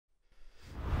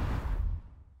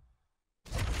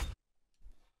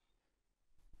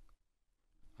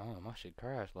My shit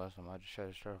crashed last time. I just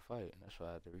tried to start a fight, and that's why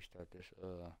I had to restart this stream.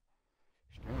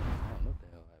 I don't know what the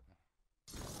hell happened.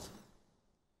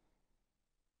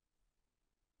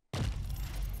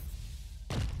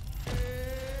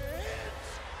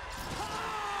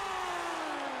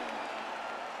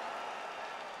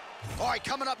 All right,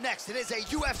 coming up next, it is a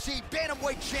UFC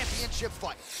bantamweight championship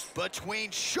fight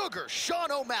between Sugar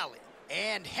Sean O'Malley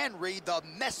and Henry the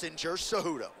Messenger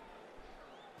Cejudo.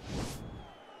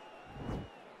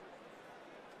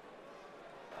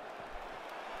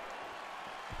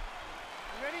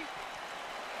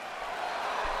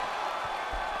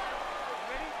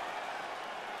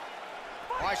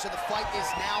 All right, so the fight is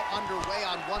now underway.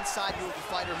 On one side, you have a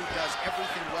fighter who does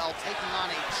everything well, taking on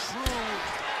a true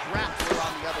grappler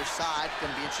on the other side.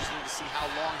 Going to be interesting to see how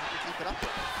long he can keep it up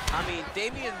with. I mean,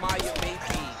 Damian Maia may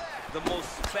be the most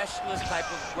specialist type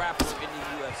of grappler in the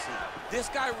UFC. This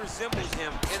guy resembles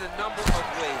him in a number of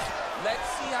ways. Let's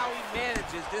see how he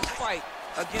manages this fight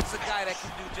against a guy that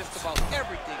can do just about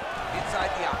everything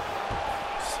inside the octagon.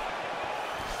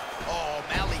 Oh,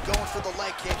 O'Malley going for the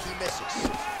leg kick. He misses.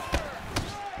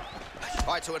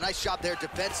 All right, so a nice job there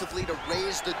defensively to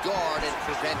raise the guard and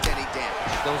prevent any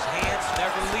damage. Those hands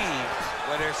never leave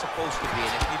where they're supposed to be,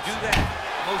 and if you do that,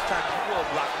 most times you will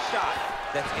block a shot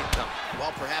that's incoming.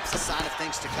 Well, perhaps a sign of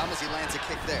things to come as he lands a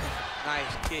kick there. Nice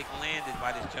kick landed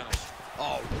by this gentleman.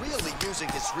 Oh, really using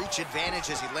his reach advantage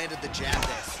as he landed the jab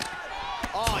there.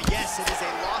 Oh, yes, it is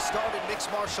a lost art in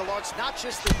mixed martial arts. Not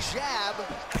just the jab,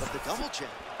 but the double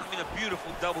jab. I mean, a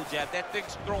beautiful double jab. That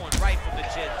thing's throwing right from the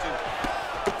chin, too.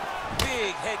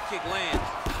 Big head kick lands.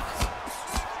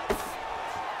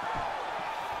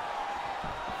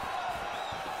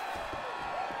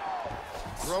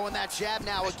 Throwing that jab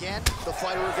now again. The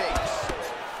fighter evades.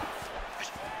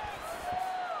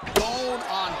 Bone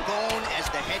on bone as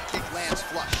the head kick lands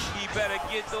flush. He better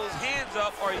get those hands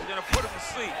up or he's gonna put him to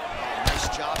sleep. Nice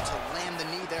job to land the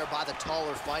knee there by the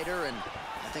taller fighter, and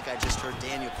I think I just heard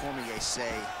Daniel Cormier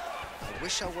say, I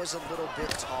wish I was a little bit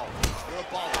taller. You're a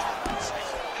baller, guys.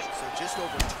 So just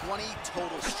over 20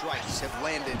 total strikes have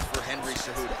landed for Henry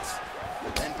Cejudo.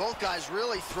 And both guys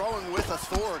really throwing with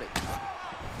authority.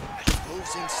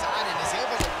 Moves inside and is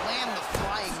able to land the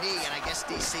flying knee, and I guess,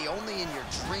 DC, only in your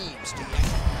dreams do you.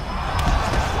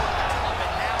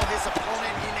 And now his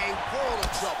opponent in a world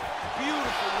of trouble.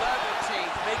 Beautiful level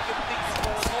change, make him think he's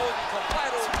going low and come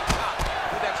right over the top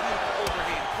with that beautiful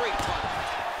overhand. Great punch.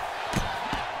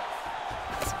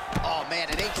 Oh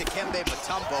man, it ain't Dikembe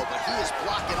Mutombo, but he is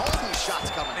blocking all these shots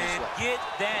coming his way. Get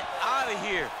that out of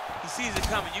here. He sees it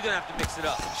coming. You're gonna have to mix it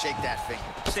up. Shake that finger.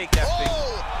 Shake that finger.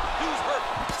 Dude's hurt.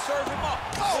 Serve him up.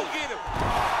 Go get him.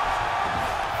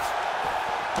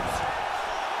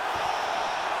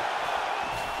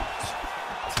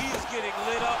 He's getting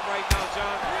lit up right now,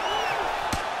 John.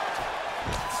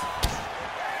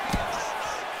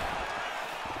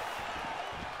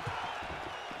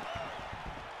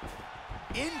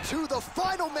 Into the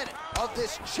final minute of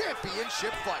this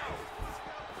championship fight.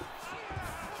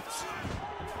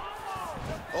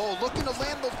 Oh, looking to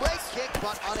land the leg kick,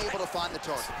 but unable to find the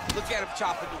target. Look at him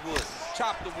chopping the wood.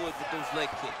 Chop the wood with those leg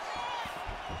kicks.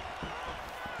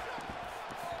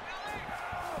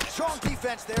 Strong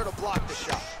defense there to block the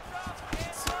shot.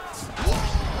 Whoa,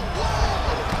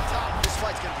 whoa. This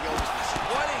fight's gonna be over.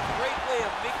 What a great way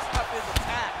of mixing up his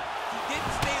attack. He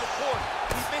didn't stay the course.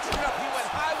 He mixed it up. He went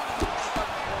high when he was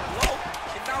going low,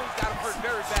 and now he's got him hurt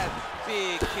very bad.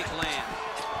 Big kick land.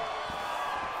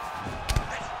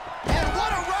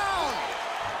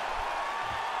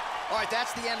 All right,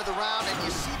 that's the end of the round, and you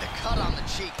see the cut on the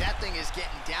cheek. That thing is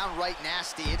getting downright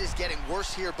nasty. It is getting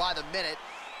worse here by the minute,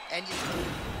 and you...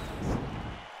 Breathe,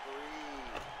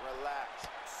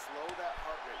 relax, slow that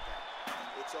heart rate down.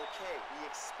 It's okay, we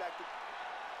expect it.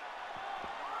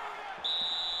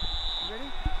 You ready?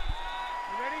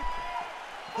 You ready?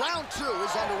 Round 2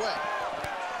 is underway.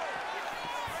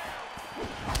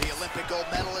 The Olympic gold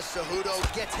medalist Cejudo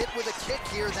gets hit with a kick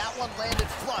here. That one landed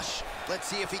flush. Let's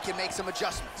see if he can make some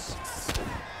adjustments.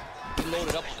 He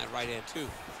loaded up on that right hand, too.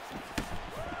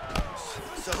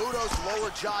 Cejudo's lower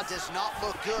jaw does not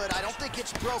look good. I don't think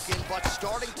it's broken, but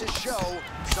starting to show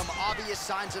some obvious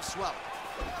signs of swelling.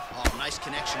 Oh, nice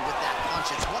connection with that punch.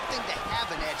 It's one thing to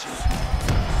have an edge.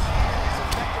 As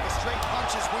effective as straight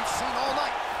punches we've seen all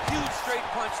night. Huge straight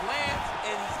punch lands,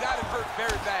 and he's got him hurt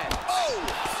very bad. Oh!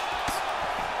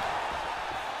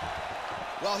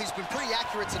 Well, Well, he's been pretty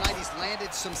accurate tonight. He's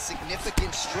landed some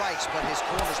significant strikes, but his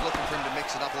corner's looking for him to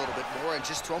mix it up a little bit more and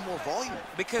just throw more volume.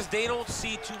 Because they don't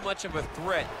see too much of a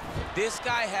threat. This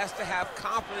guy has to have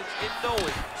confidence in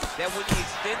knowing that when he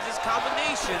extends his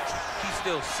combinations, he's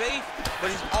still safe, but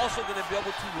he's also going to be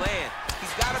able to land.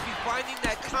 He's got to be finding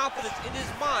that confidence in his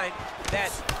mind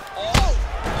that all...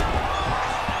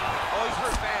 Oh, he's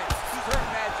hurt bad. He's hurt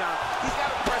bad, John. He's got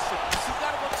to press him. He's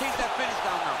got to go chase that finish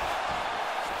down now.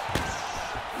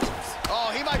 Oh,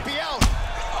 he might be out.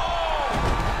 Oh!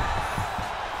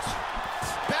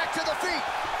 Back to the feet.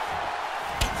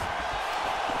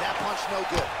 That punch no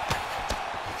good.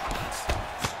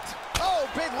 Oh,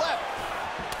 big left.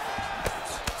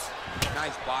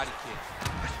 Nice body kick.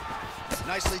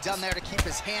 Nicely done there to keep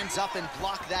his hands up and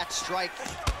block that strike.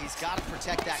 He's got to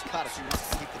protect that cut if he wants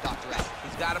to keep the doctor out.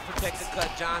 He's got to protect the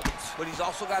cut, John, but he's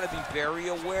also got to be very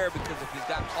aware because if he's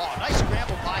got... Oh, nice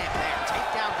scramble by him there.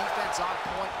 Takedown defense on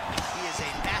point. He is a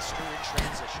master in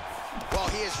transition. Well,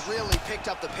 he has really picked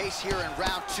up the pace here in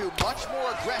round 2. Much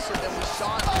more aggressive than we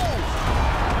saw. Oh!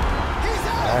 He's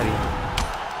out! He's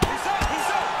up, he's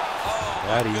up!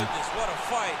 Oh, my goodness, what a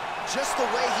fight. Just the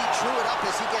way he drew it up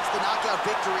as he gets the knockout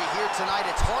victory here tonight,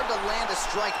 it's hard to land a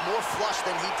strike more flush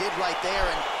than he did right there,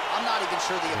 and I'm not even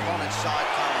sure the opponent saw it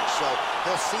coming, so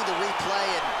he'll see the replay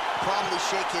and probably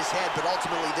shake his head, but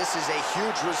ultimately this is a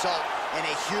huge result and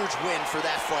a huge win for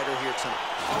that fighter here tonight.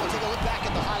 Oh, we'll take a look back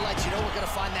at the highlights. You know we're going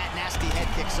to find that nasty head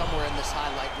kick somewhere in this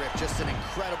highlight rip. Just an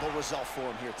incredible result for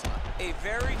him here tonight. A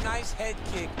very nice head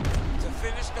kick to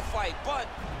finish the fight,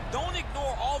 but don't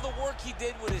ignore all the work he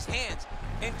did with his hands.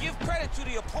 And give credit to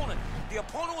the opponent. The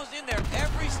opponent was in there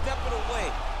every step of the way.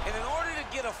 And in order to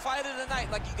get a fight of the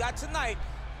night like you got tonight,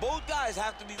 both guys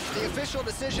have to be... The official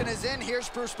decision is in. Here's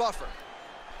Bruce Buffer.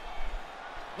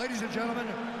 Ladies and gentlemen,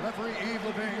 referee Yves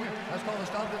Levine has called a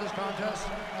stop to this contest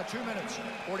at 2 minutes,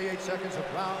 48 seconds of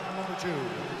round number 2.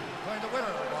 Declaring the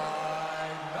winner by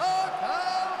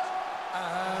knockout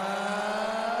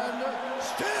and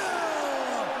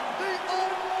still the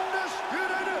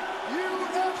undisputed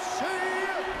UFC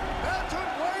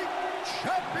bantamweight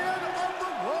champion of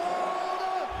the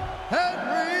world,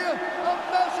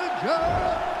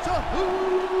 henrycejudo.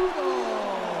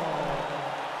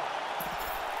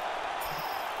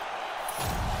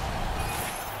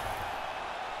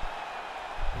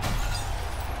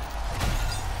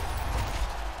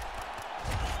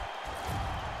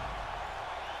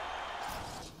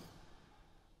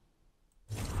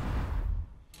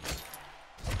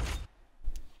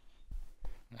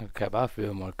 Cap, I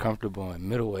feel more comfortable in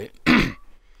middleweight. I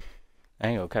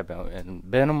ain't gonna cap out. And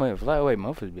bantamweight, flyweight,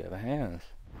 motherfuckers be having hands.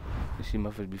 You see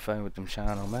motherfuckers be fighting with them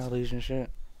Sean O'Malley's and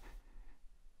shit.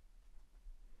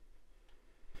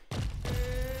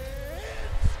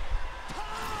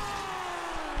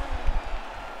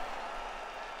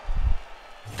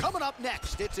 Coming up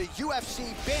next, it's a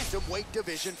UFC bantamweight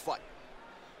division fight.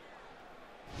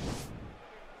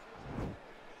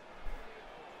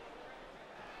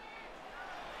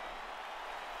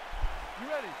 You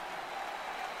ready?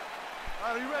 All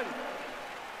right, are you ready?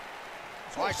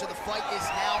 All right, so the fight is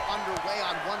now underway.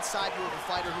 On one side, we have a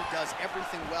fighter who does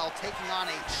everything well, taking on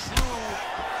a true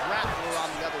grappler on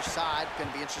the other side. Going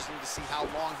to be interesting to see how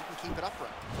long he can keep it upright.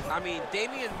 I mean,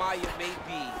 Damian Maia may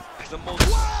be the most...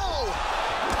 Whoa!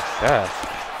 Yeah.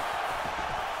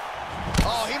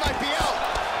 Oh, he might be out.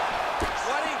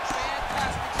 What a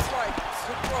fantastic strike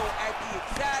to throw at the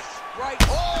exact right...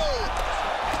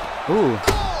 Oh! Ooh.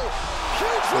 Oh!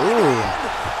 Huge right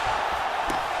hand.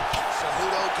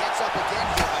 Cejudo gets up again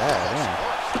here.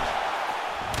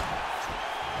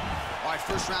 All right,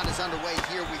 first round is underway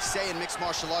here. We say in mixed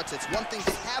martial arts, it's one thing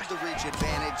to have the reach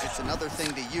advantage. It's another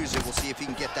thing to use it. We'll see if he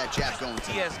can get that jab going.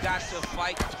 He has got to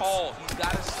fight tall. He's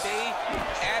got to stay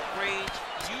at range,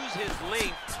 use his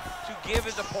length to give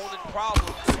his opponent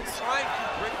problems, trying to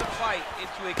bring the fight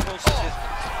into a closer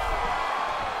distance.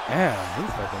 Damn,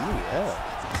 he's fucking me up.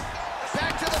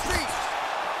 Back to the feet.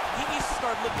 He needs to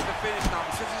start looking to finish now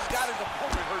because he's got his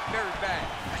opponent hurt very bad.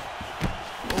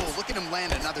 Oh, look at him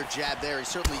land another jab there. He's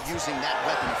certainly using that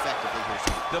weapon effectively here.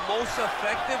 The most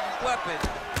effective weapon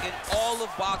in all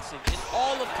of boxing, in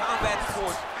all of combat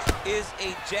sports, is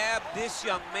a jab. This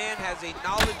young man has a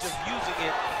knowledge of using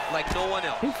it like no one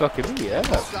else. He fucking me up.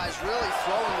 Both guys really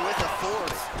throwing with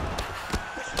authority.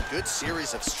 Good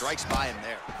series of strikes by him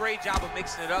there. Great job of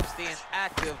mixing it up, staying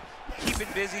active, keeping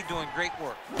busy, doing great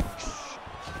work.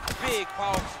 Big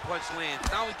powerful punch lands.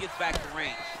 Now he gets back to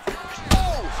range.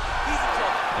 Oh! He's in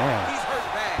trouble. Damn. He's hurt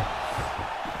bad.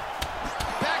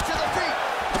 Back to the feet.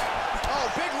 Oh,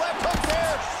 big left hook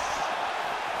there.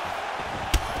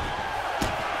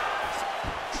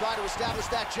 try to establish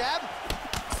that jab.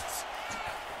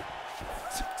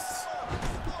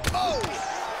 Oh!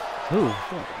 Ooh.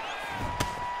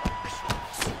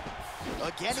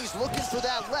 Again, he's looking for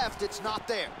that left. It's not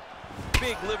there.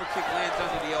 Big liver kick lands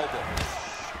under the elbow.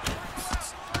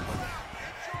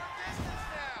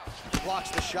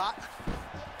 Blocks the shot.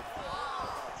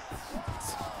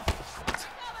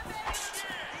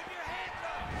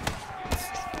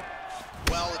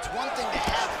 Well, it's one thing to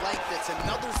have length, it's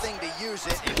another thing to use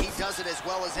it, and he does it as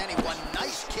well as anyone.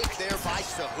 Nice kick there by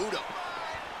Cejudo.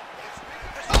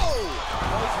 Oh! Oh,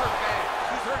 he's hurt bad.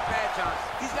 He's hurt bad, John.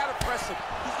 He's got to press him.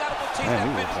 He's got to go chase that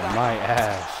finish line. My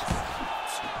ass.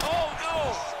 Oh,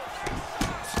 no!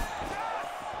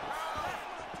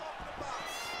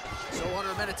 So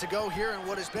under a minute to go here in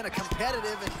what has been a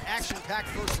competitive and action-packed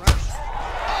first round.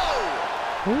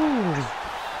 Oh! Ooh.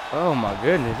 Oh my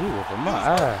goodness, he whipping my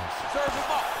ass. Serve him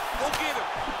up. Go get him.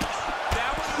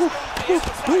 That was the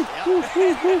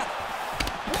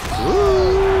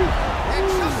Oh! And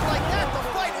just like that, the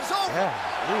fight is over. Yeah,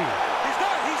 He's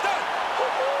done. He's done.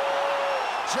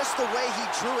 Just the way he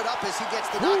drew it up as he gets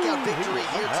the knockout victory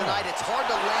here tonight. It's hard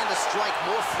to land a strike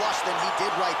more flush than he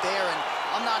did right there, and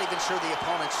I'm not even sure the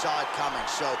opponent saw it coming.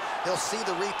 So he'll see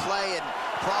the replay and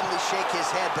probably shake his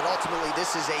head, but ultimately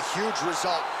this is a huge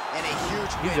result and a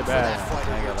huge win for that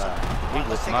fighter here tonight.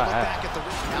 Let's take a look back at the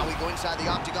ring. Now we go inside the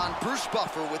octagon. Bruce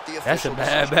Buffer with the official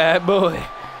That's a bad boy.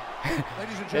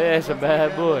 Yeah, it's a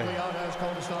bad boy. Has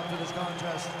called a stop to this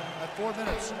contest at 4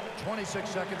 minutes, 26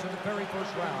 seconds in the very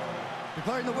first round.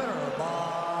 Declaring the winner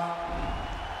by...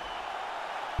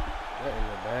 That is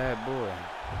a bad boy.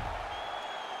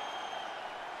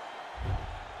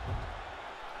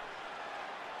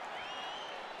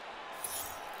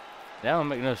 That don't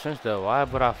make no sense though. Why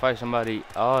would I fight somebody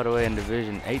all the way in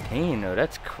Division 18 though?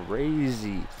 That's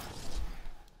crazy.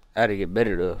 I had to get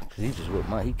better though, cause he just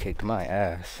whipped he kicked my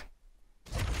ass.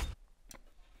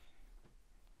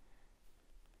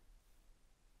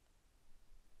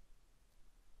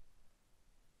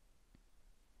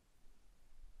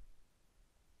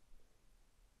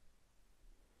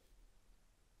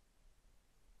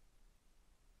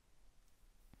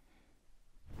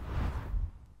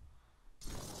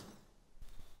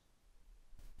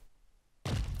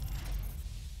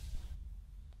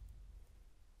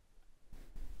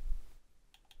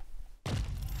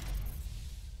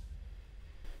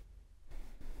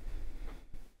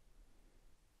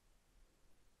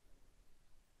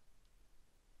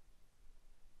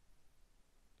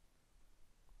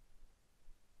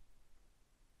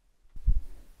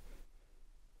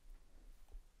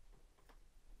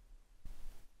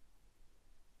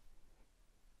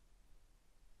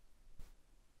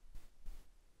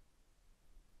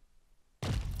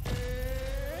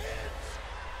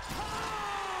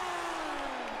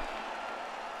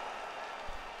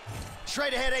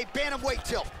 Straight ahead, a bantamweight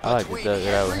tilt I like to between thug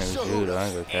it out with Henry Henry Cejudo, I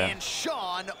ain't Cejudo gonna cap. and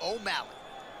Sean O'Malley.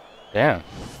 Damn.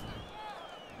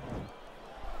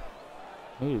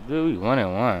 Dude, we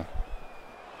 1-1.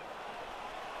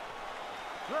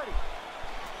 Ready.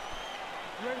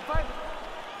 You ready to fight?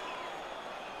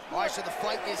 All right, so the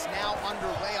fight is now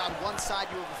underway. On one side,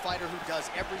 you have a fighter who does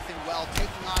everything well,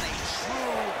 taking on a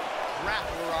true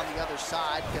grappler on the other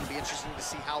side. Going to be interesting to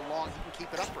see how long he can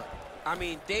keep it upright. I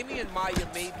mean, Damian Maia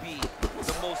may be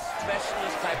the most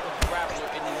specialist type of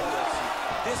grappler in the UFC.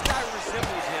 This guy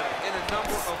resembles him in a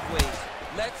number of ways.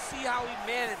 Let's see how he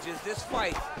manages this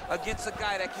fight against a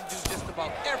guy that can do just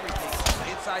about everything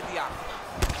inside the octagon.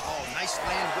 Oh, nice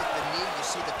land with the knee. You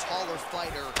see the taller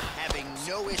fighter having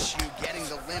no issue getting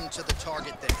the limb to the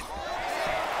target there.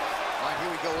 All right,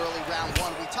 here we go, early round one.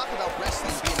 We talk about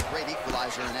wrestling being a great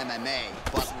equalizer in MMA,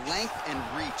 but length and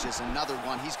reach is another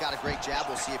one. He's got a great jab.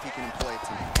 We'll see if he can employ it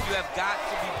tonight. You have got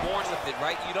to be born with it,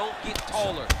 right? You don't get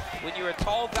taller. When you're a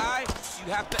tall guy,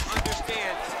 you have to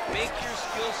understand, make your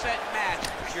skill set match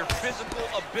your physical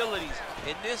abilities.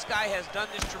 And this guy has done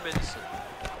this tremendously.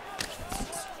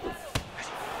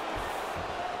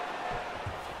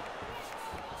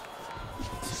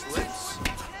 Slips.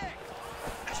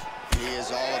 He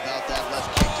is all about that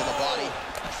left kick to the body.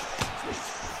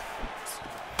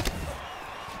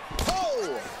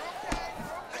 Oh!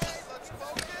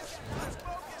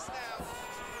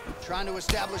 Trying to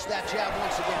establish that jab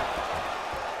once again.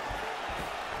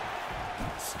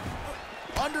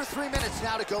 Under 3 minutes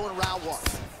now to go in round one.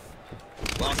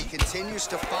 Well, he continues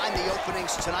to find the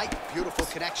openings tonight. Beautiful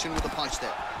connection with the punch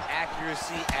there.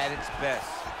 Accuracy at its best.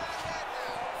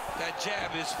 That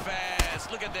jab is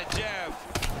fast. Look at that jab.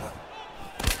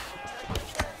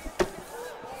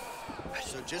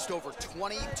 So just over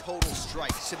 20 total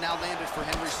strikes have now landed for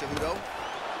Henry Cejudo.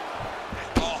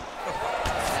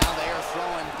 Oh.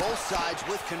 throwing both sides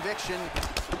with conviction.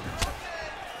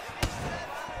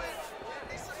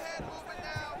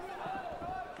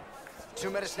 Two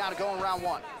minutes now to go in round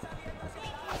one.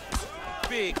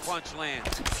 Big punch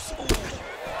lands.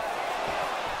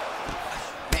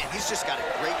 Man, he's just got a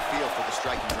great feel for the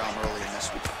striking realm early in this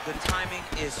one. The timing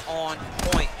is on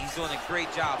point. He's doing a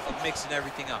great job of mixing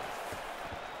everything up.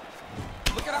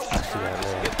 Look at how he turns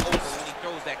his hip over when he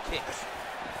throws that kick.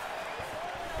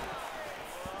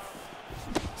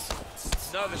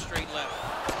 Another straight left.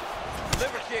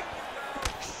 Liver kick.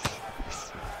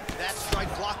 That strike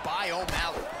blocked by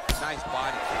O'Malley. Nice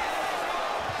body kick.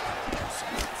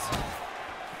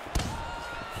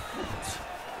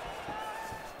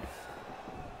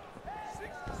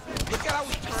 Look at how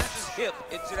he turns his hip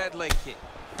into that leg kick.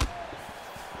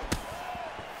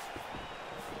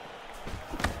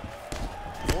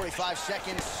 .45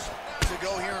 seconds to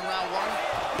go here in round one.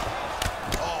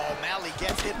 Oh, O'Malley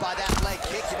gets hit by that leg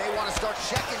kick. You may want to start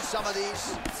checking some of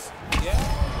these. Yeah.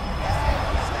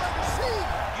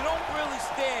 You don't really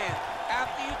stand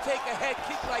after you take a head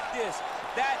kick like this.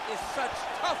 That is such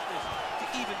toughness to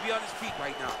even be on his feet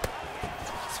right now.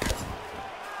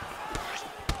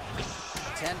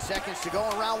 10 seconds to go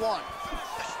in round one.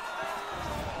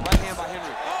 Right hand by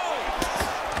Henry. Oh!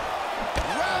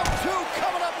 Round two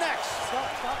coming up next. Stop.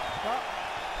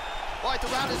 All right, the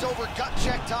round is over. Gut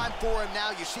check time for him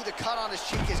now. You see the cut on his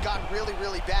cheek has gotten really,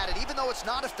 really bad. And even though it's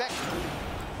not effective.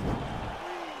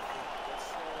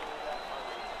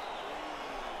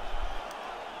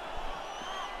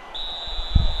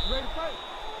 Ready to fight?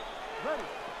 Ready.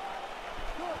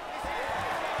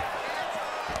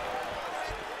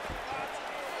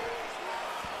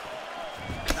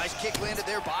 Nice kick landed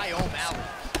there by O'Malley.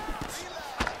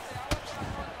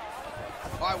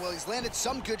 All right, well, he's landed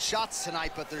some good shots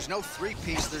tonight, but there's no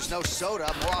three-piece, there's no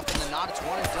soda. More often than not, it's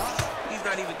one and done. He's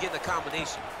not even getting a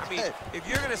combination. I mean, if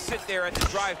you're gonna sit there at the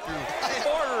drive-thru,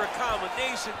 order a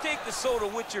combination, take the soda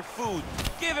with your food,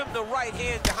 give him the right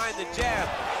hand behind the jab,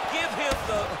 give him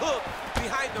the hook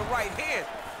behind the right hand,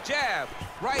 jab,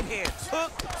 right hand,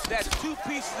 hook, that's 2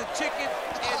 pieces of chicken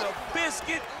and a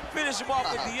biscuit, finish him off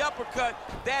with the uppercut.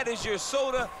 That is your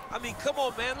soda. I mean, come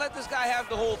on, man, let this guy have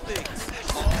the whole thing.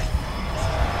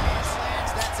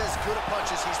 That's as good a punch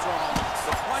as he's thrown all night.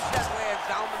 The punch that lands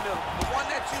down the middle, the one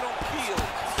that you don't feel,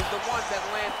 is the one that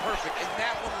lands perfect, and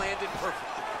that one landed perfect.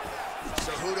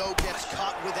 Cejudo gets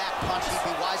caught with that punch. He'd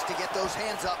be wise to get those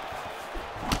hands up.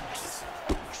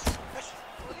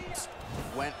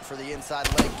 Went for the inside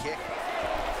leg kick.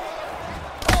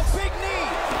 Oh, big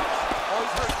knee! Oh,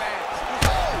 he's hurt bad.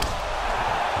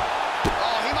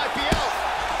 Oh, he might be out.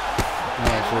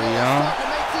 Nice, Really starting to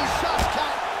make these shots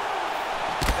count.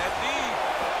 That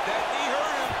knee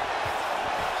hurt him.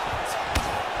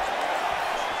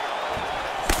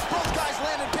 Both guys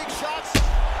landing big shots.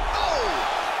 Oh!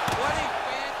 What a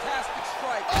fantastic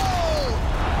strike. Oh!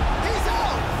 He's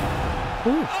out!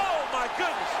 Oh, my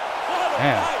goodness. What a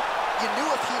Man. fight. You knew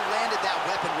if he landed that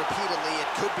weapon repeatedly, it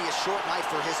could be a short night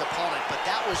for his opponent, but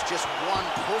that was just one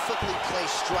perfectly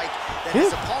placed strike that his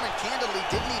opponent candidly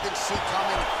didn't even see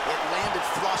coming. It landed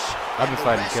flush. I've been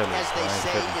fighting killers, as they I ain't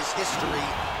say, kidding. is history.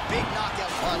 Big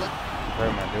knockout pilot. Very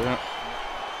man, dude.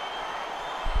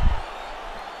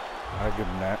 I'll give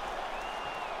him that.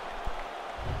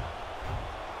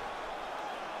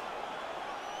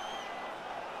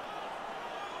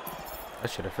 I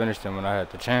should have finished him when I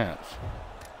had the chance.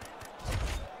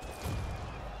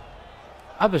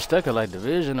 I've been stuck at like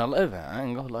Division 11. I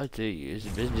ain't gonna lie to you.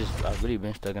 I've really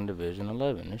been stuck in Division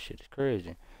 11. This shit is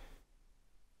crazy.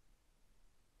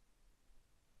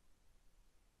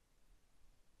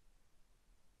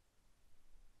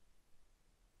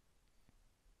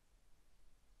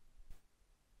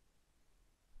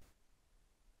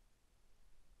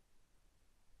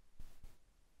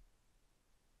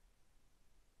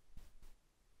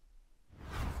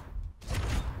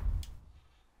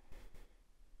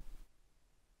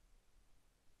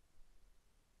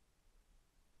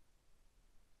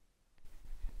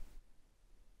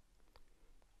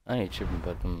 I ain't tripping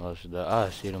about them most of the.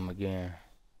 I'll see them again.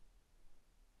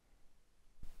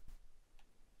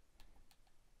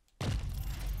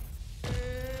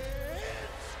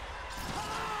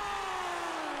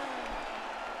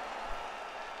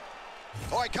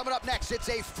 All right, coming up next, it's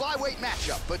a flyweight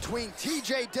matchup between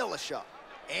T.J. Dillashaw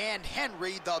and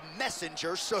Henry the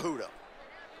Messenger Cejudo.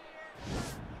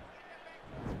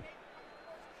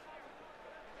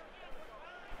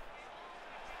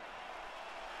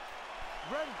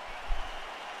 Ready.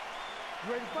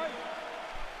 You ready to fight?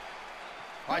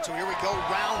 All right, so here we go.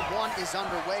 Round one is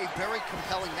underway. Very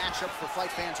compelling matchup for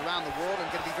fight fans around the world, and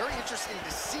going to be very interesting to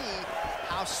see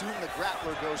how soon the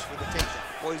grappler goes for the takedown.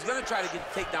 Well, he's going to try to get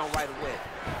the takedown right away.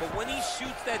 But when he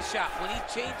shoots that shot, when he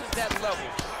changes that level,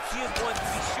 he is going to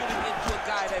be shooting into a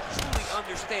guy that truly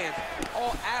understands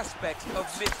all aspects of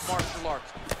mixed martial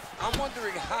arts. I'm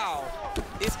wondering how,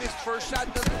 if his first shot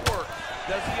doesn't work,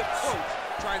 does he approach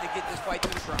trying to get this fight to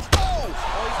the ground? Oh, he's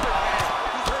hurt bad.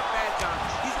 He's hurt bad, John.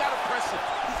 He's got to press him.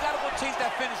 He's got to go chase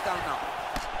that finish down now.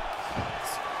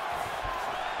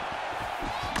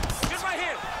 Good right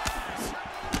here.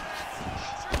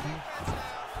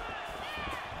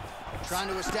 Trying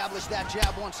to establish that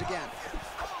jab once again.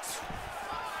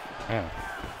 Yeah.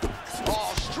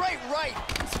 Oh, straight right.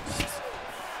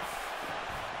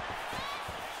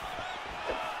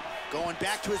 Going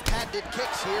back to his patented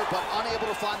kicks here, but unable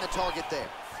to find the target there.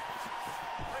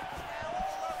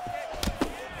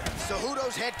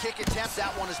 Cejudo's head kick attempt,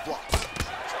 that one is blocked.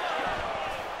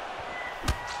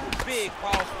 Big,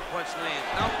 powerful punch lands.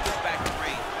 Now we get back in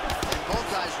range. And both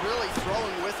guys really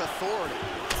throwing with authority.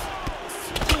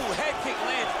 Ooh, head kick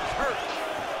lands, he's hurt.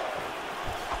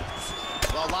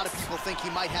 Well, a lot of people think he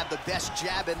might have the best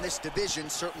jab in this division,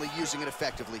 certainly using it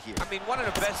effectively here. I mean, one of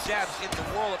the best jabs in the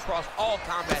world across all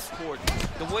combat sports.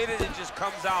 The way that it just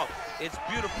comes out, it's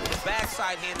beautiful. The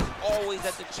backside hand is always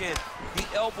at the chin. The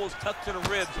elbows tucked to the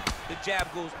ribs. The jab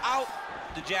goes out.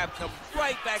 The jab comes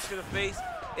right back to the face.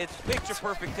 It's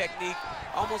picture-perfect technique,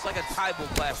 almost like a Taibo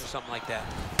class or something like that.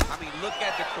 I mean, look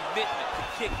at the commitment to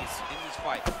kicking in this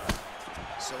fight.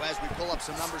 So as we pull up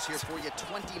some numbers here for you,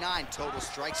 29 total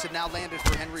strikes have now landed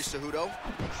for Henry Cejudo.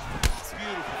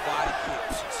 Beautiful body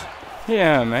kicks.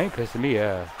 Yeah, man, pissing me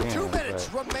off. 2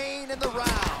 minutes remain in the round.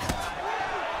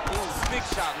 Ooh, big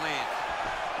shot land.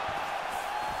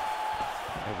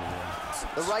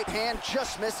 The right hand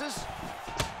just misses.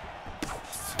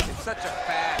 It's such a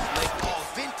fast leg. Oh,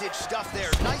 vintage stuff there.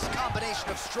 Nice combination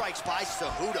of strikes by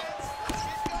Cejudo.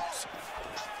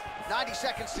 90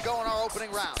 seconds to go in our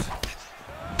opening round.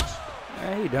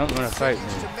 He don't want to fight me.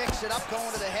 To mix it up,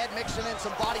 going to the head, mixing in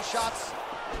some body shots.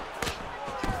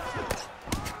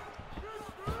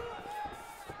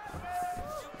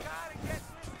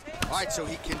 All right, so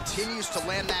he continues to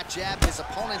land that jab. His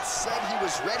opponent said he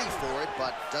was ready for it,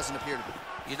 but doesn't appear to be.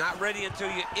 You're not ready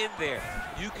until you're in there.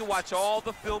 You can watch all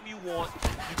the film you want.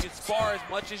 You can spar as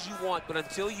much as you want, but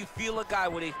until you feel a guy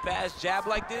with a fast jab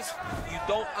like this, you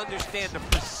don't understand the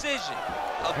precision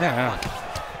of that punch.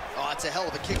 Oh, that's a hell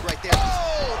of a kick right there. Oh!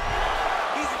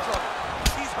 He's in trouble.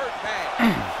 He's hurt bad.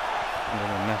 I'm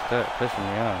gonna mess that, pissing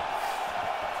me off.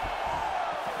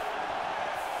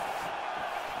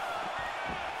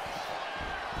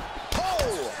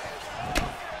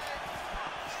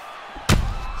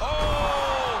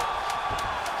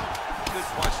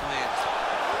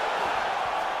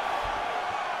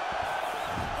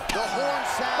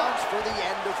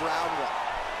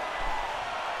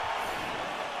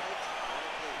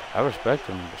 I respect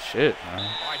him, but shit, man.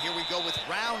 All right, here we go with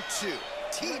round two.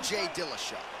 TJ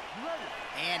Dillashaw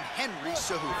and Henry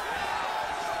Cejudo.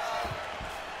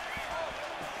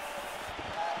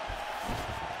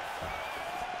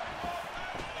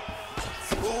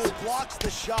 Ooh, blocks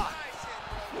the shot.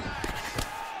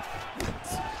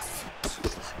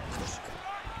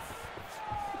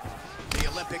 The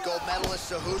Olympic gold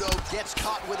medalist Cejudo gets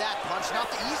caught with that punch.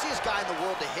 Not the easiest guy in the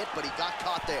world to hit, but he got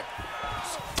caught there.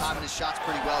 Timing his shots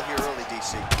pretty well here early,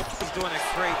 DC. He's doing a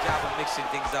great job of mixing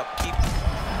things up. He's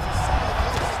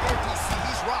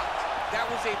rocked. That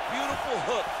was a beautiful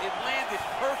hook. It landed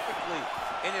perfectly,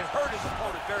 and it hurt his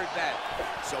opponent very bad.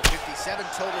 So 57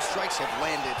 total strikes have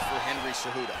landed for Henry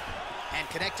Cejudo. And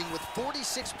connecting with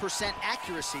 46%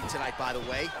 accuracy tonight, by the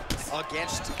way,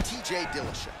 against TJ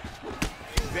Dillashaw.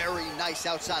 Very nice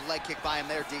outside leg kick by him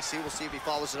there, DC. We'll see if he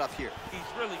follows it up here. He's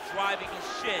really driving his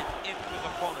shin into his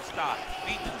opponent's thigh,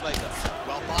 beating his leg up.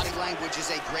 Well, body language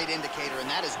is a great indicator, and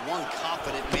that is one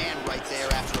confident man right there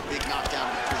after a big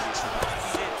knockdown in the previous round.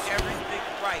 He did everything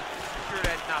right to secure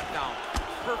that knockdown.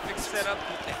 Perfect setup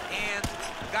with the hands,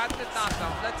 got the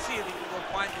knockdown. Let's see if he can go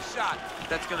find the shot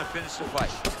that's going to finish the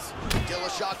fight.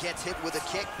 Dillashaw gets hit with a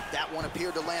kick. That one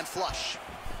appeared to land flush.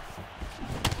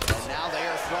 And now they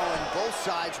are throwing both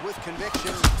sides with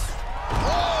conviction.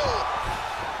 Oh!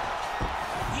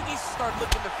 He needs to start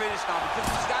looking to finish now because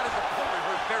he's got his opponent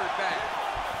hurt very bad.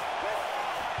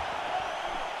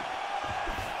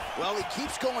 Well, he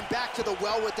keeps going back to the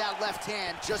well with that left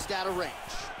hand, just out of range.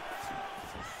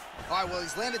 All right, well,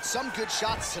 he's landed some good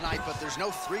shots tonight, but there's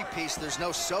no three-piece, there's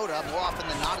no soda. More often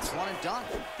than not, it's one and done.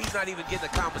 He's not even getting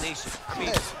a combination. I mean,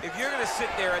 if you're gonna sit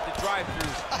there at the drive-thru,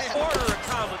 order a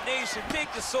combination, take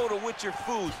the soda with your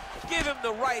food, give him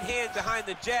the right hand behind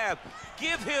the jab,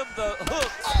 give him the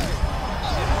hook.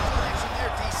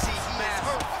 There, DC, he is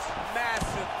hurt.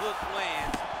 Massive hook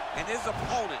lands, and his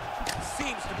opponent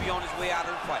seems to be on his way out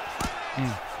of the fight.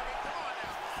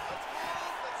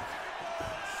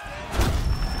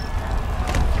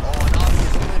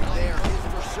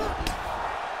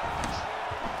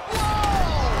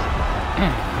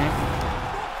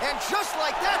 And just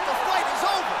like that, the fight is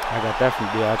over. I got that from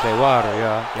Deontay Wilder,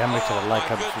 y'all. Y'all make sure to like,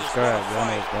 comment, subscribe. Y'all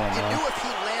know what's going You on. knew if he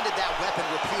landed that weapon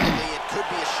repeatedly, it could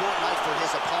be a short night for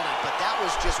his opponent, but that was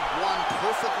just one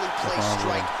perfectly placed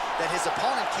strike that his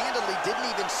opponent candidly didn't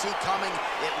even see coming.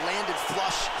 It landed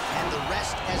flush, and the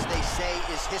rest, as they say,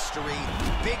 is history.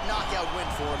 Big knockout win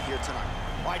for him here tonight.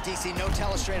 All right, DC, no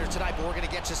telestrator tonight, but we're going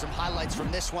to get you some highlights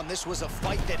from this one. This was a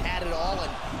fight that had it all, and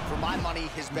for my money,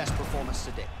 his best performance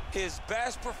to date. His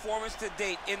best performance to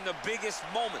date in the biggest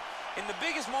moment. In the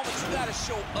biggest moment, you got to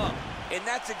show up, and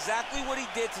that's exactly what he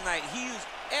did tonight. He used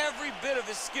every bit of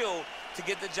his skill to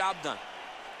get the job done.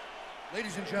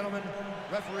 Ladies and gentlemen,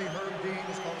 referee Herb Dean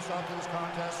has called a stop to this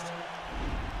contest.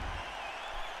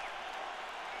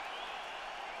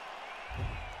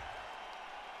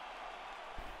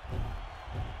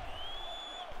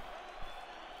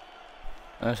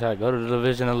 That's how I go to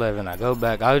Division 11. I go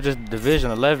back. I was just Division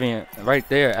 11 right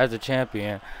there as a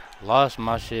champion. Lost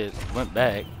my shit. Went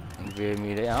back. You feel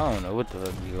me? I don't know what the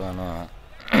fuck is going on.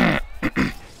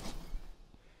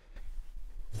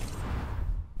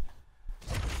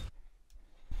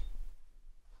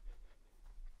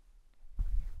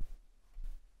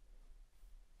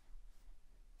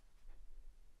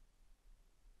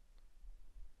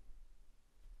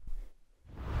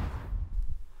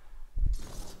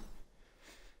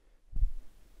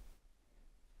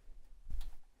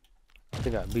 I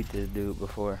think I beat this dude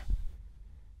before.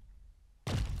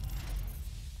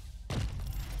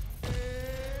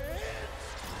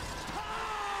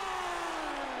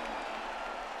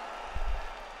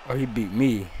 Or he beat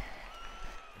me.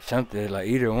 Something like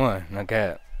either one. Like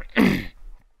that. He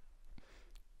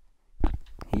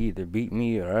either beat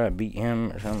me or I beat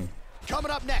him or something.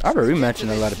 Coming up next, I've been rematching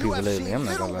a lot of people lately. I'm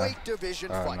not gonna lie.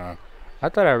 Fight. No. I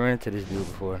thought I ran into this dude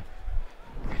before.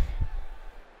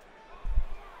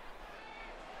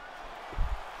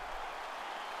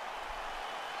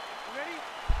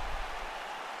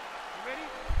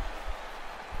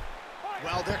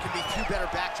 Well, there can be few better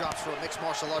backdrops for a mixed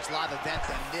martial arts live event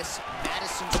than this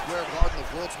Madison Square Garden, the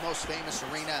world's most famous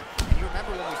arena. And you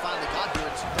remember when we finally got here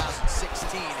in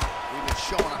 2016, we've been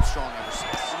showing up strong ever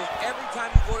since. Every time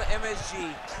you go to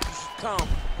MSG, you should come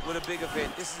with a big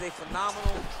event. This is a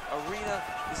phenomenal arena.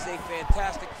 This is a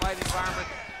fantastic fight environment.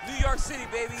 New York City,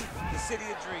 baby, the city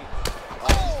of dreams.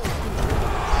 Oh!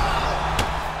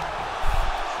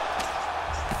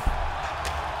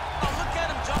 Look at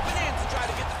him jumping in to try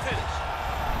to get the finish.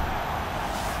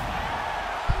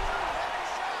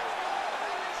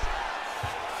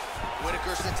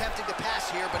 Whittaker's attempting to pass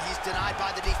here, but he's denied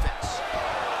by the defense.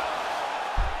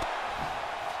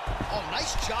 Oh,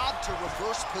 nice job to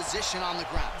reverse position on the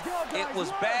ground. It was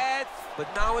bad, but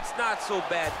now it's not so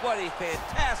bad. What a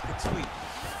fantastic sweep.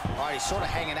 All right, he's sort of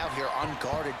hanging out here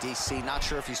unguarded, DC. Not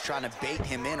sure if he's trying to bait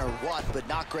him in or what, but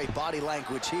not great body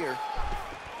language here.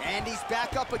 And he's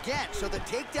back up again. So the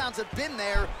takedowns have been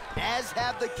there, as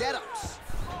have the get-ups.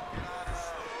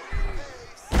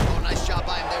 Oh, nice job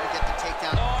by him there to get the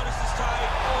takedown. Oh, this is tight.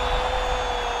 Oh!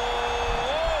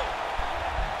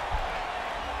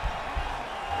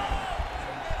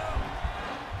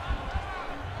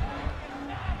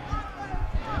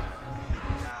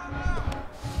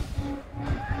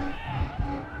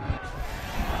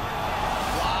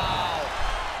 Wow.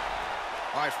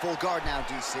 All right, full guard now,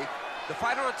 DC. The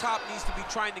fighter on top needs to be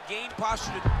trying to gain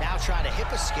posture. Now trying to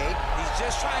hip escape. He's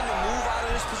just trying to move out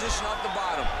of this position off the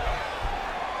bottom.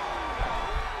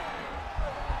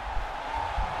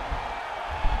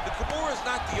 The Kimura is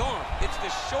not the arm. It's the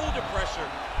shoulder pressure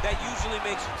that usually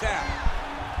makes you tap.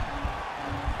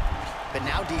 But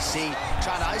now DC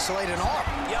trying to isolate an arm.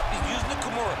 Yep, he's using the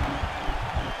Kimura.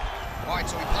 All right,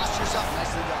 so he postures up.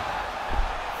 Nicely done.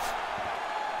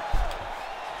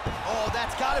 Oh,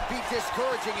 that's got to be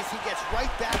discouraging as he gets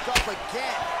right back up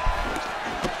again.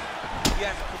 He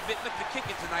has a commitment to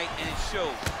kicking tonight, and it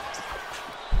shows.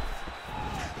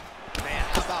 Man,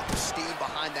 how about the steam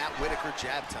behind that Whittaker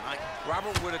jab tonight?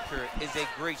 Robert Whittaker is a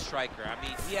great striker. I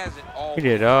mean, he has it all. He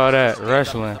did all that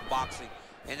wrestling. Boxing,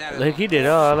 and that Look, he did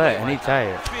all that, and he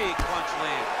tired. Big punch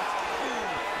land.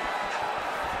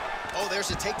 there's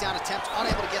a takedown attempt,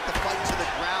 unable to get the fight to the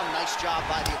ground. Nice job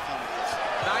by the opponent.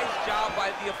 Nice job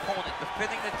by the opponent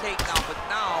defending the takedown, but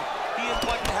now he is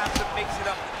going to have to mix it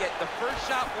up to get the first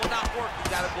shot will not work.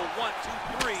 You got to go 1,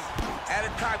 2, 3 at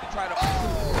a time to try to. Holy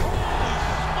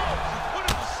smokes, he put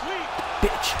him to sleep.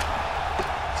 Bitch.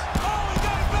 Oh, he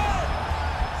got it back.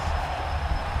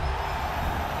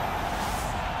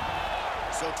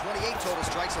 So 28 total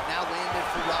strikes have now landed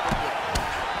for Robert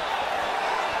Whittaker.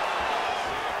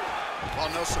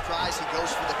 Well, no surprise, he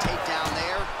goes for the takedown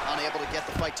there, unable to get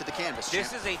the fight to the canvas.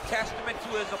 This is a testament to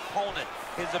his opponent,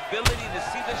 his ability to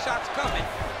see the shots coming,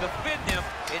 defend them,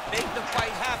 and make the fight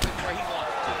happen where he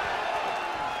wants to.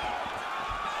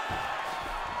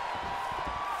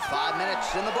 5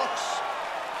 minutes in the books.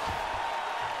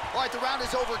 All right, the round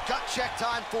is over. Gut check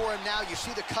time for him now. You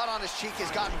see the cut on his cheek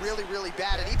has gotten really, really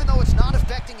bad. And even though it's not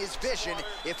affecting his vision,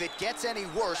 if it gets any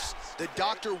worse, the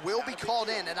doctor will be called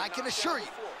in. And I can assure you,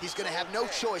 he's going to have no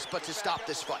choice but to stop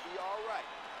this fight.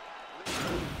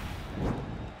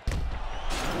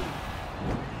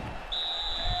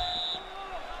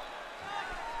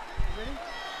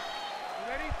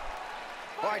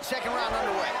 All right, second round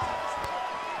underway.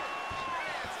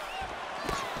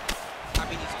 I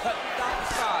mean, he's cutting down the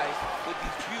size with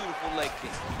these beautiful leg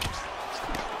kicks.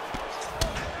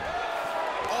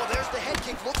 Oh, there's the head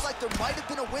kick. Looks like there might have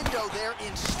been a window there.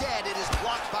 Instead, it is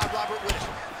blocked by Robert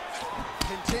Whittaker.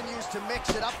 Continues to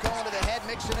mix it up, going to the head,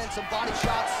 mixing in some body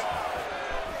shots.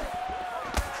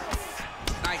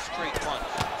 Nice straight punch.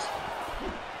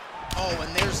 Oh,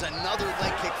 and there's another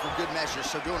leg kick for good measure.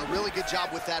 So doing a really good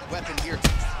job with that weapon here.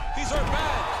 He's hurt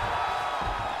bad.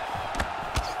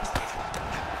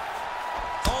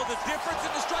 Oh, the difference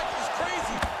in the strikes is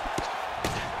crazy.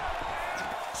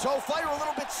 So fighter a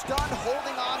little bit stunned,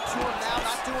 holding on to him now,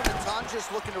 not doing a ton, just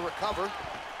looking to recover.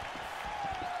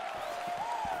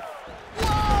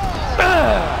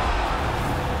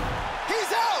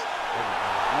 He's out!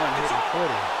 It's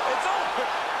over.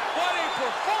 What a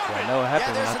performance! I know what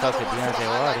happened when I talked to Deontay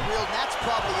Wilder. That's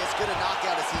probably as good a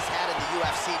knockout as he's had in the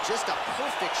UFC. Just a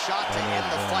perfect shot to end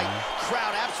the fight.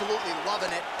 Crowd absolutely loving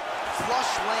it.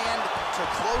 Flush land to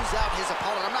close out his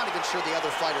opponent. I'm not even sure the other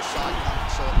fighter saw it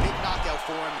coming. So a big knockout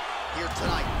for him here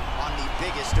tonight on the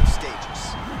biggest of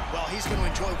stages. Well, he's going to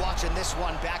enjoy watching this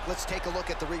one back. Let's take a look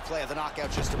at the replay of the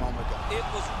knockout just a moment ago. It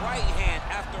was right hand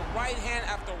after right hand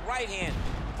after right hand.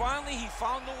 Finally, he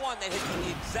found the one that hit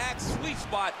the exact sweet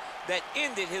spot that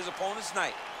ended his opponent's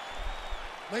night.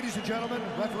 Ladies and gentlemen,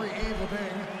 referee Yves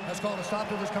Leving has called a stop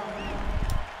to this contest.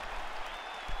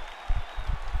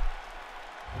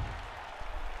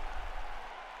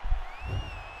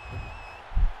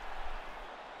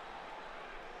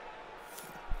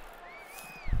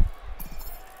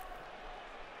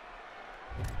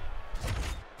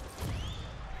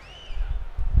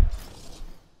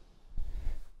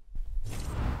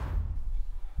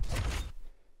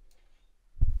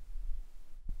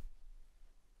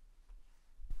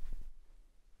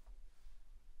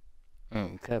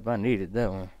 Cap, I needed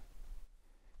that one.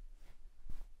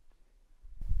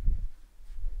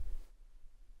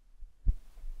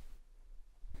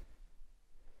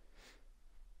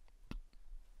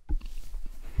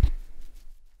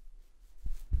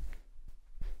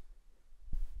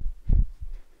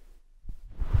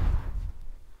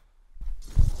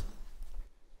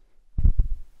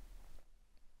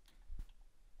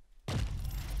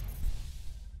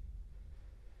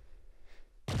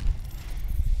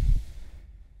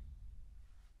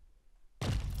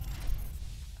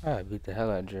 I beat the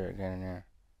hell out of Jared getting in there.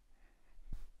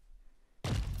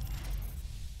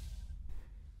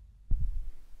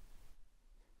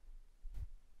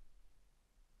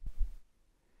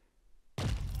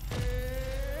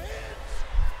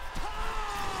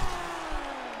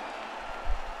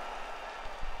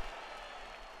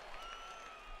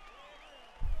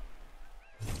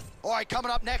 All right,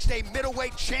 coming up next, a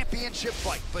middleweight championship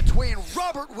fight between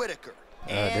Robert Whittaker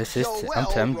and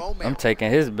I'm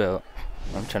taking his belt.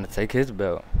 I'm trying to take his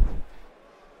belt.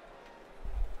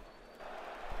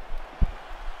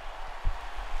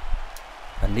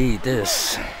 I need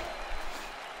this.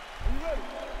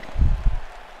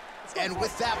 And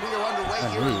with that, we are underway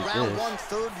here in round one,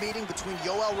 third meeting between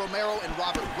Yoel Romero and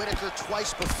Robert Whittaker.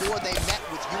 Twice before they met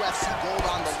with UFC gold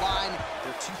on the line.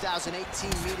 Their 2018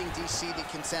 meeting, DC, the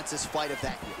consensus fight of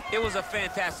that year. It was a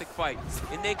fantastic fight,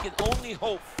 and they can only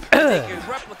hope that they can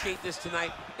replicate this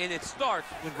tonight, and it starts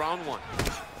with round one.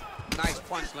 Nice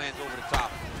punch lands over the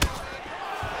top.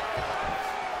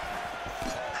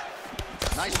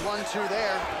 Nice 1-2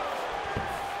 there.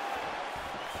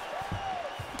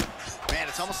 Man,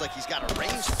 it's almost like he's got a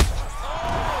range. Oh,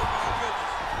 my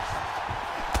goodness.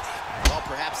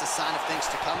 things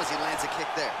to come as he lands a kick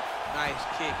there. Nice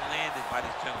kick landed by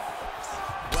this gentleman.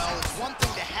 Well, it's one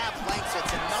thing to have length,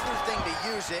 it's another thing to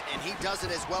use it, and he does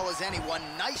it as well as anyone.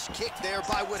 Nice kick there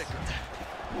by Whittaker.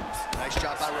 Nice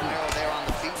job by Romero there on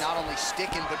the feet, not only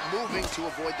sticking, but moving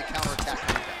to avoid the counterattack.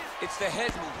 It's the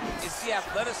head movement. It's the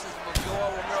athleticism of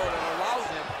Yoel Romero that allows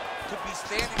him to be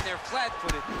standing there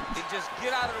flat-footed and just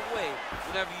get out of the way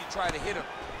whenever you try to hit him.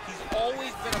 He's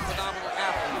always been a phenomenal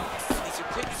athlete, and he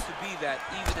continues to be that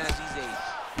even as he's aged.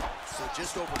 So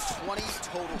just over 20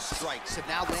 total strikes have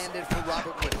now landed for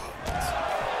Robert Whittaker.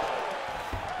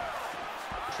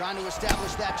 Trying to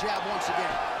establish that jab once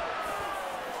again.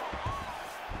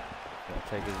 Gonna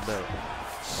take his belt.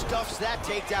 Stuffs that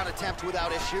takedown attempt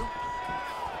without issue.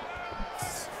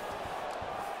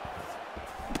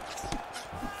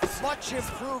 Much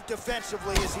improved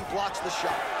defensively as he blocks the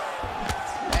shot.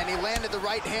 And he landed the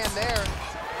right hand there.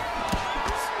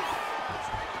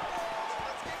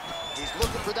 He's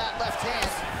looking for that left hand.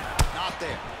 Not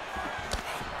there.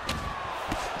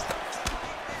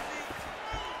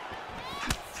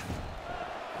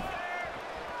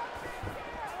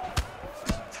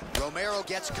 Romero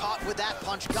gets caught with that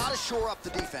punch. Got to shore up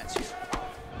the defense here.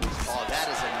 Oh, that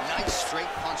is a nice straight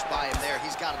punch by him there.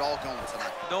 He's got it all going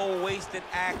tonight. No wasted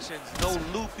actions, no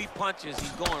loopy punches.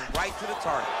 He's going right to the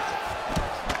target.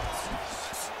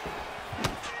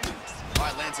 All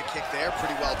right, lands a kick there.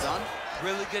 Pretty well done.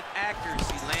 Really good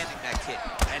accuracy landing that kick.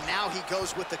 And now he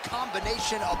goes with the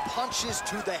combination of punches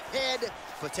to the head.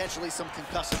 Potentially some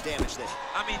concussive damage there.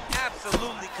 I mean,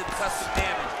 absolutely concussive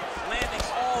damage. Landing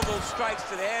all those strikes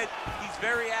to the head. He's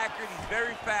very accurate, he's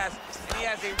very fast, and he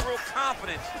has a real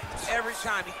confidence every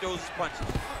time he throws his punches.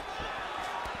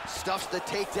 Stuffs the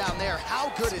takedown there.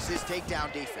 How good is his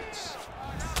takedown defense?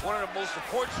 One of the most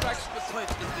important strikes in the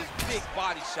clinch is this big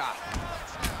body shot.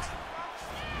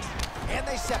 And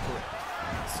they separate.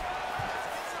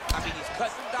 I mean, he's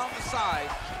cutting them down the side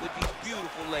with these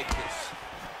beautiful leg kicks.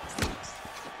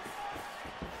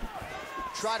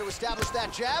 Try to establish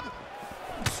that jab.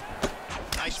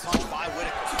 Nice punch by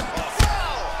Whittaker.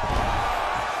 Oh.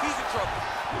 He's in trouble.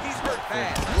 He's hurt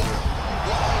bad.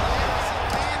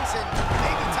 Lands and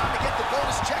maybe time to get the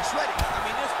bonus checks ready. I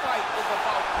mean, this fight is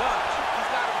about guns. He's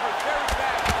got him hurt very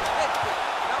bad with his head kick.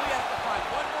 Now he has to find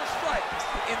one more strike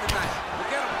to end the night. Look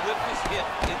at him whip his hip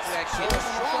into that So kick. a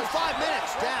strong 5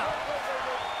 minutes down.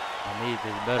 I need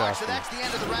this belt off So that's the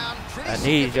end of the round. I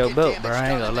need your belt, bro. I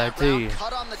ain't gonna lie to you.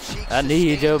 I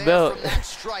need your belt.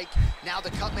 Now the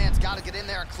cut man's got to get in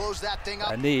there and close that thing up.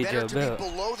 I need Better your to belt. be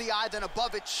below the eye than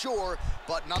above it, sure,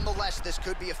 but nonetheless, this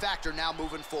could be a factor now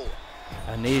moving forward.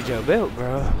 I need your belt,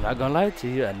 bro. I'm not gonna lie to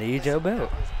you. I need your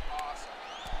belt.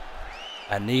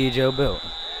 I need your belt.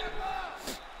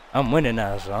 I'm winning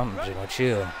now, so I'm just gonna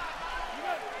chill.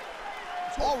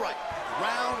 All right,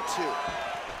 round 2.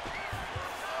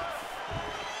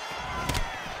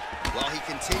 Well, he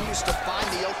continues to find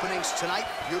the openings tonight.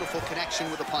 Beautiful connection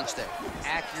with the punch there.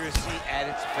 Accuracy at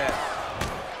its best.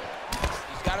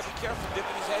 He's got to be careful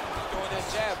dipping his head when he's throwing that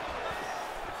jab.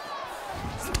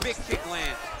 Big kick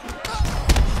land. His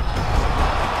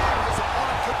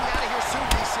opponent could be out of here soon,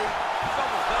 DC. He's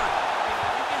almost done. I mean,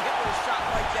 when you get hit with a shot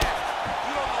like that,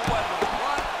 you don't know whether to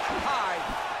run, hide,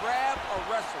 grab, or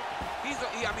wrestle.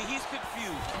 I mean, he's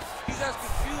confused. He's as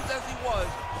confused as he was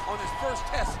on his first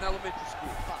test in elementary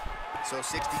school. So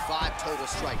 65 total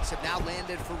strikes have now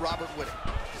landed for Robert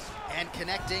Whittaker. And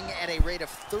connecting at a rate of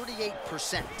 38%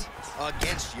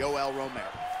 against Yoel Romero.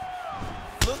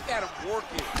 Look at him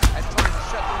working at trying to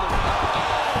shut the little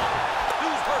mouth.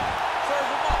 Dude's hurt. Serve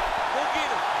him up. Go get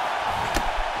him.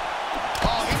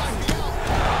 Oh, he might be out.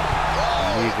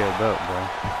 I need your belt, bro.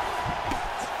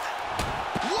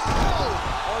 Whoa!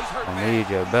 Oh, he's hurt I bad. need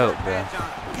your belt, He's bro. hurt bad, John.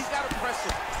 He's got to press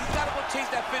him. He's got to go chase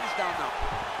that finish down now.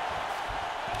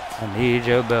 I need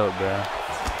your belt, bro.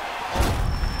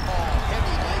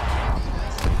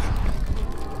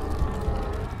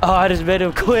 Oh, I just made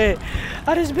him quit.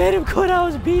 I just made him quit. I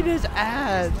was beating his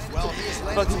ass.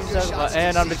 Fuck you talking about?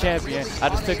 And I'm the champion. I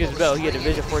just took his belt. He had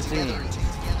Division 14.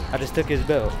 I just took his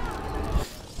belt.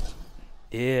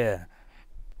 Yeah.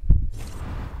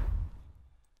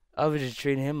 I was just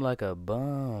treating him like a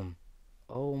bum.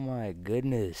 Oh my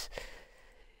goodness.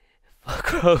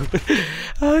 Fuck, bro.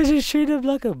 I was just treating him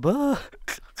like a bum.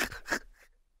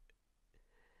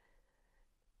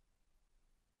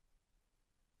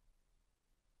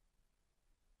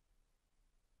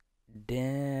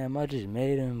 Damn, I just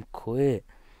made him quit.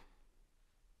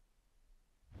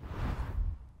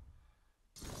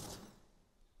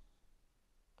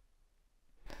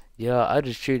 Yeah, I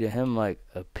just treated him like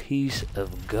a piece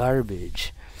of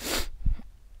garbage.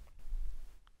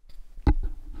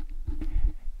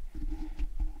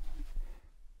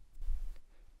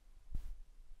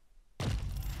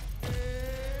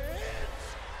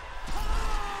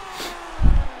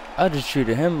 I just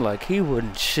treated him like he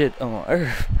wouldn't shit on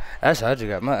earth. That's how I just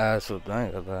got my ass whooped. I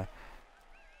ain't gonna lie.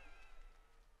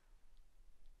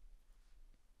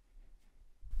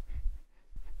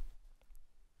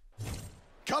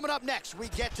 Coming up next, we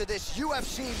get to this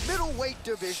UFC middleweight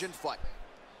division fight.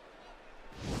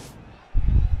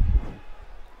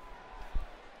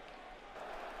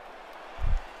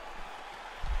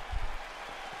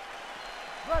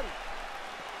 Ready.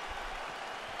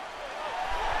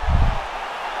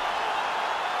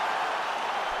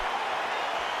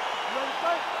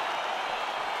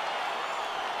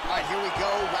 All right, here we go.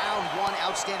 Round one,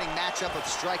 outstanding matchup of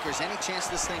strikers. Any chance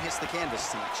this thing hits the canvas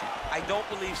tonight, champ? I don't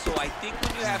believe so. I think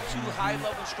when you have two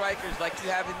high-level strikers like you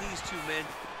have in these two men,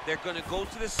 they're going to go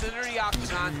to the center of the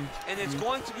octagon, and it's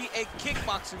going to be a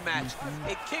kickboxing match.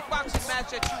 A kickboxing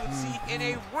match that you would see in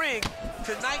a ring.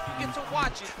 Tonight, you get to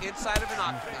watch it inside of an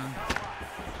octagon.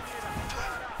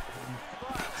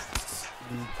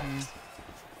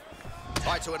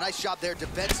 All right, so a nice job there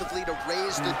defensively to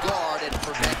raise the guard and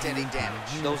prevent any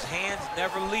damage. Those hands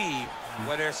never leave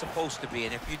where they're supposed to be,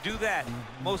 and if you do that,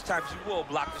 most times you will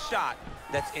block the shot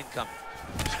that's incoming.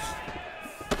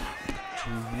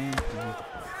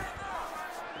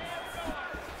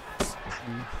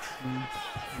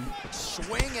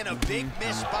 Swing and a big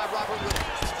miss by Robert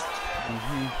Whittaker.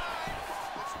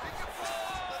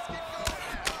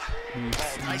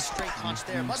 Oh, nice straight punch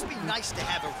there. Must be nice to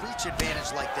have a reach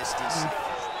advantage like this, DC.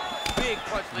 Big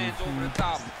punch lands over the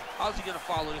top. How's he going to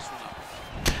follow this one up?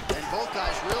 And both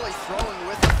guys really throwing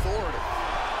with authority.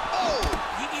 Oh!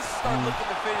 He needs to start looking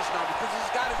to finish now because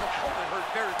he's got his opponent hurt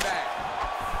very bad.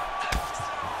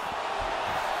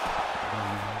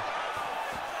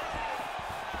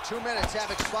 2 minutes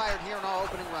have expired here in our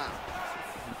opening round.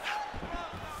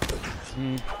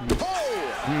 Oh!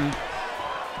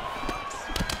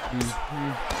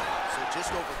 So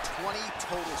just over 20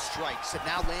 total strikes have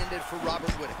now landed for Robert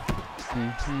Whittaker.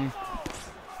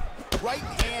 Right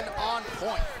hand on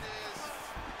point.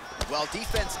 Well,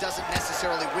 defense doesn't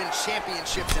necessarily win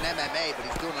championships in MMA, but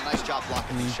he's doing a nice job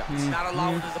blocking these shots. Not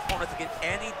allowing his opponent to get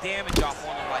any damage off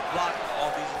on him by blocking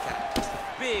all these attacks.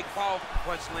 Big, powerful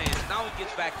punch lands. Now he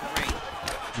gets back to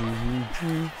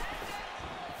range.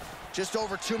 Just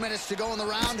over 2 minutes to go in the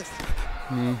round.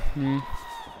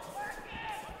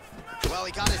 Well,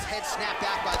 he got his head snapped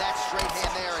back by that straight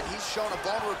hand there, and he's shown a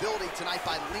vulnerability tonight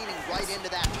by leaning right into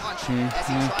that punch as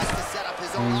he tries to set up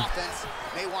his own offense.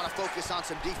 May want to focus on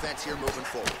some defense here moving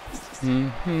forward.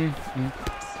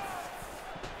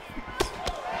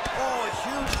 Oh, a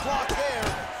huge block there.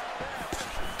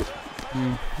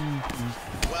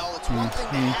 Well, it's one thing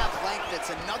to have length,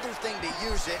 it's another thing to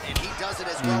use it, and he does it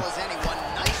as well as anyone.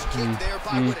 Nice kick there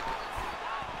by Whittaker.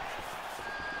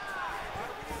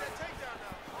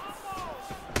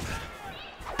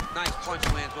 Nice punch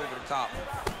lands over the top.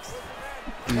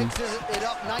 Mixes it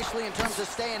up nicely in terms of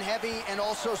staying heavy and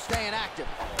also staying active.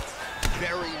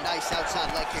 Very nice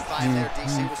outside leg kick by him there,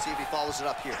 DC. We'll see if he follows it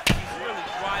up here. He's really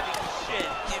driving the shit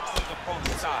into his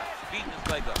opponent's side, beating his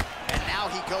leg up. And now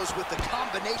he goes with the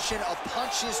combination of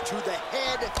punches to the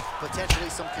head, potentially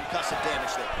some concussive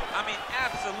damage there. I mean,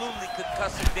 absolutely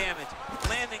concussive damage.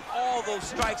 Landing all those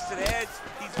strikes to the head.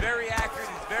 He's very accurate,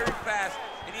 he's very fast,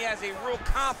 and he has a real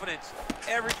confidence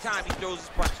every time he throws his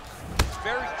punches. It's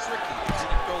very tricky when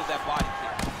he throws that body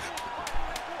kick.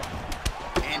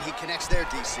 And he connects there,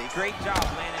 DC. Great job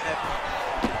landing that punch.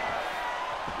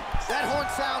 That horn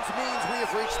sounds means we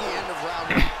have reached the end of round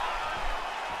one.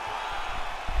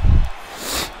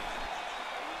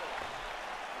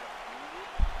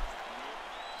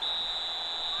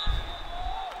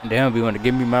 They don't be wanting to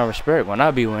give me my respect when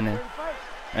I be winning.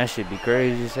 That should be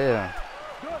crazy as hell.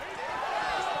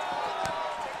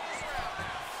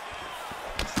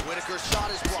 Whittaker's shot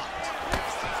is blocked.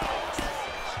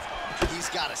 He's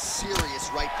got a serious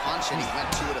right punch, and he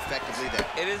went to it effectively there.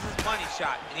 It is his money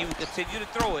shot, and he will continue to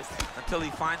throw it until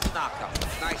he finds a knockout.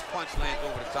 Nice punch lands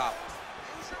over the top.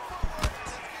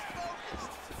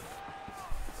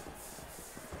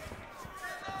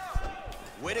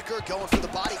 Whittaker going for the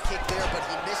body kick there, but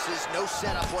he misses. No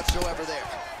setup whatsoever there.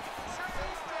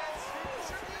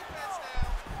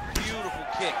 Beautiful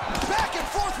kick. Back and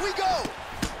forth we go.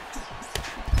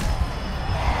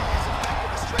 As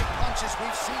effective as straight punches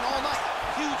we've seen all night.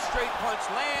 Huge straight punch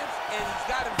lands, and he's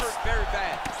got him hurt very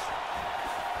bad.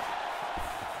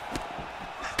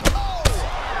 Oh!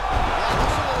 Yeah,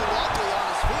 looks a little wobbly on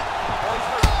his feet. Oh, he's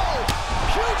hurt. Oh!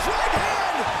 Huge right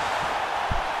hand!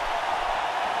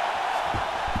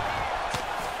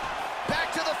 Back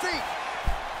to the feet.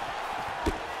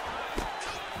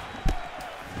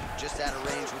 Just out of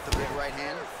range with the big right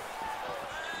hand.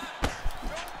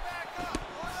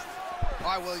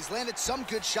 well, he's landed some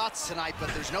good shots tonight, but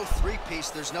there's no three-piece,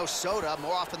 there's no soda.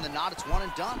 More often than not, it's one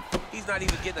and done. He's not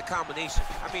even getting a combination.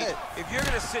 I mean, if you're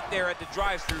going to sit there at the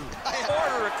drive-thru,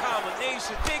 order a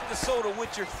combination, take the soda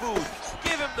with your food,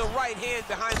 give him the right hand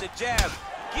behind the jab,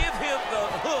 give him the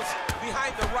hooks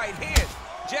behind the right hand.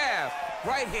 Jab,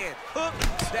 right hand, hook,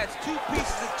 that's 2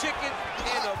 pieces of chicken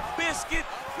and a biscuit.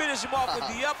 Finish him off with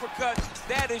the uppercut.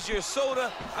 That is your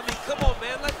soda. I mean, come on,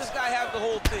 man. Let this guy have the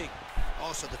whole thing.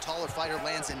 Oh, so the taller fighter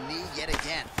lands a knee yet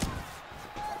again.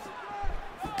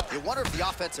 You wonder if the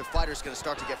offensive fighter is going to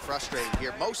start to get frustrated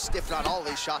here. Most, if not all, of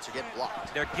these shots are getting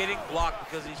blocked. They're getting blocked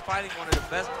because he's fighting one of the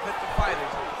best defensive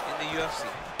fighters in the UFC.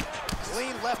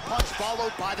 Clean left punch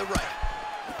followed by the right.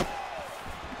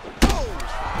 Oh!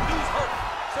 Knee's hurt.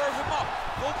 Serve him up.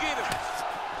 Go get him.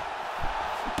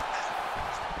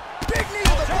 Big knee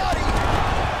to the body.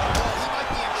 Oh, he might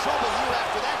be in trouble here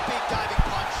after that big diving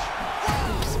punch.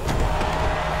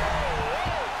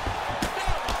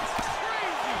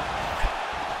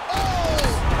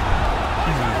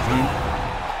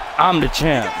 I'm the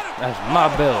champ. That's my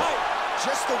belt.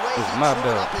 Just the way It's he my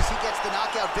drew it belt. up as he gets the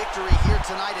knockout victory here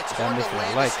tonight. It's Y'all hard to make sure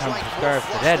land to like, a comment, strike subscribe more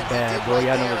for flush that than he bad did boy. right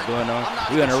Y'all know there. what's going on. I'm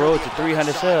not We on the even road sure to the 300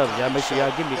 opponent's subs. shot Y'all make sure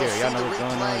y'all coming. get me He'll there. see Y'all know the what's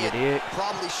going on. replay You and dig?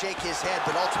 probably shake his head,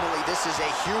 but ultimately this is a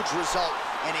huge result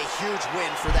and a huge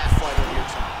win for that fighter here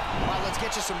tonight. All right, let's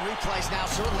get you some replays now.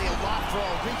 Certainly a lot for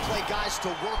our replay guys to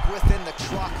work with in the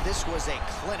truck. This was a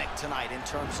clinic tonight in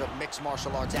terms of mixed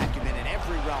martial arts acumen in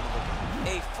every realm of the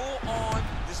game. A full-on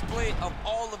display of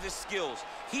all of his skills.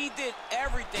 He did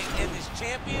everything in this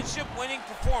championship-winning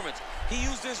performance. He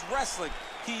used his wrestling.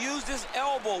 He used his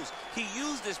elbows. He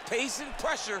used his pace and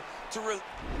pressure to...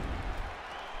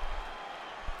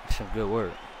 Some good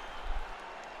work.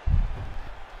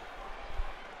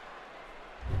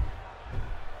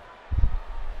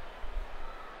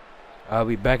 I'll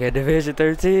be back at Division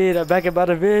 13. I'm back in my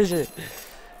division.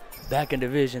 Back in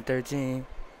Division 13.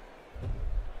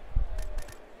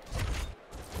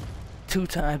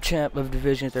 2-time champ of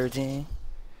Division 13.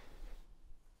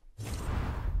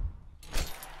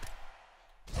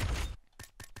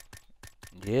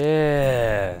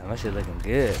 Yeah, my shit looking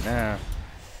good now.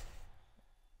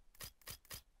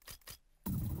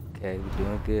 Okay, we're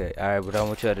doing good. Alright, what I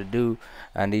want y'all to do,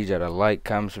 I need y'all to like,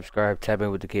 comment, subscribe, tap in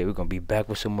with the kid. We're gonna be back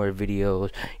with some more videos.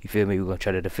 You feel me? We're gonna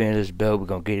try to defend this belt. We're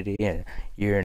gonna get it in. You're